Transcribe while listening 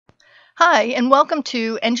Hi, and welcome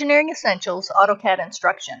to Engineering Essentials AutoCAD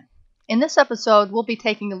Instruction. In this episode, we'll be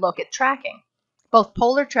taking a look at tracking, both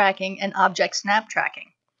polar tracking and object snap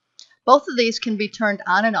tracking. Both of these can be turned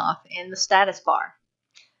on and off in the status bar.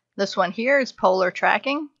 This one here is polar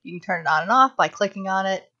tracking. You can turn it on and off by clicking on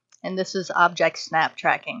it, and this is object snap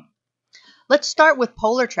tracking. Let's start with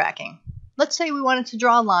polar tracking. Let's say we wanted to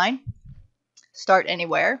draw a line, start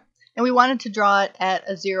anywhere, and we wanted to draw it at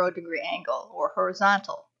a 0-degree angle or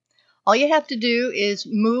horizontal. All you have to do is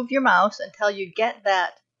move your mouse until you get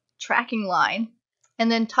that tracking line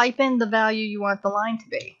and then type in the value you want the line to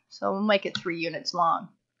be. So we'll make it 3 units long.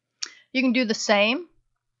 You can do the same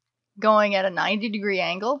going at a 90-degree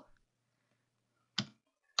angle.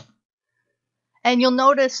 And you'll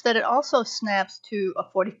notice that it also snaps to a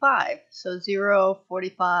 45. So 0,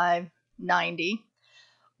 45, 90.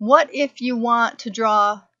 What if you want to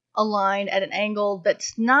draw a line at an angle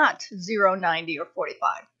that's not 0, 90, or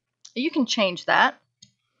 45? You can change that.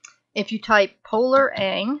 If you type polar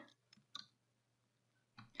ang,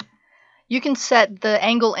 you can set the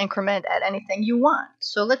angle increment at anything you want.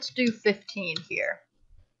 So let's do 15 here.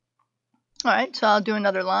 All right, so I'll do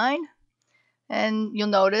another line. And you'll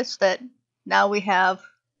notice that now we have,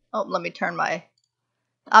 let me turn my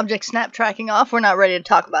object snap tracking off. We're not ready to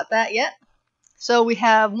talk about that yet. So we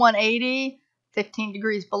have 180, 15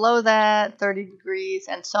 degrees below that, 30 degrees,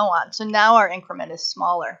 and so on. So now our increment is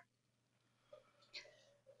smaller.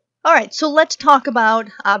 All right, so let's talk about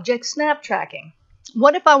object snap tracking.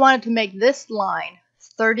 What if I wanted to make this line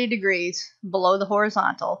 30 degrees below the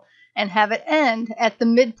horizontal and have it end at the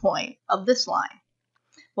midpoint of this line?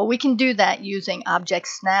 Well, we can do that using object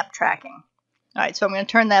snap tracking. All right, so I'm going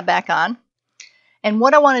to turn that back on. And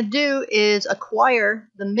what I want to do is acquire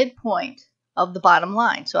the midpoint of the bottom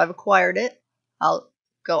line. So I've acquired it. I'll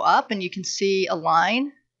go up and you can see a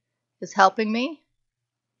line is helping me.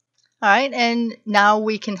 All right, and now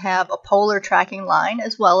we can have a polar tracking line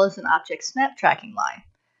as well as an object snap tracking line.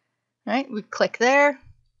 All right, we click there,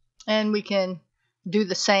 and we can do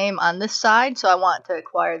the same on this side. So I want to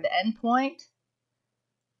acquire the endpoint,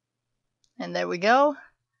 and there we go,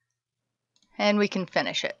 and we can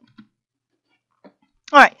finish it.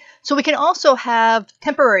 All right, so we can also have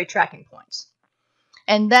temporary tracking points,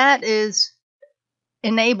 and that is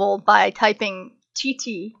enabled by typing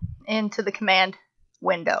TT into the command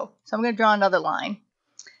window. So I'm going to draw another line,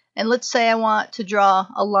 and let's say I want to draw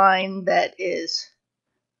a line that is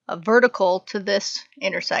vertical to this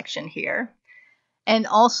intersection here and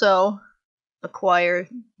also acquire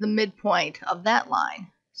the midpoint of that line.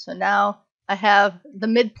 So now I have the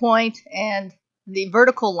midpoint and the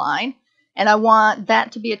vertical line, and I want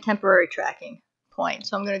that to be a temporary tracking point.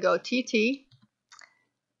 So I'm going to go TT,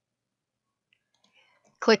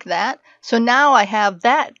 click that. So now I have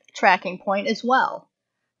that tracking point as well.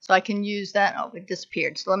 So I can use that. Oh, it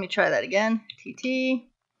disappeared. So let me try that again. TT.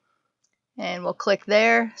 And we'll click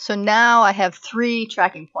there. So now I have 3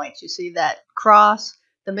 tracking points. You see that cross,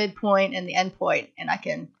 the midpoint, and the endpoint. And I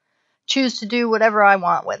can choose to do whatever I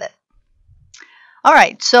want with it. All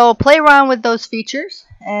right. So play around with those features,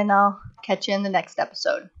 and I'll catch you in the next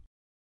episode.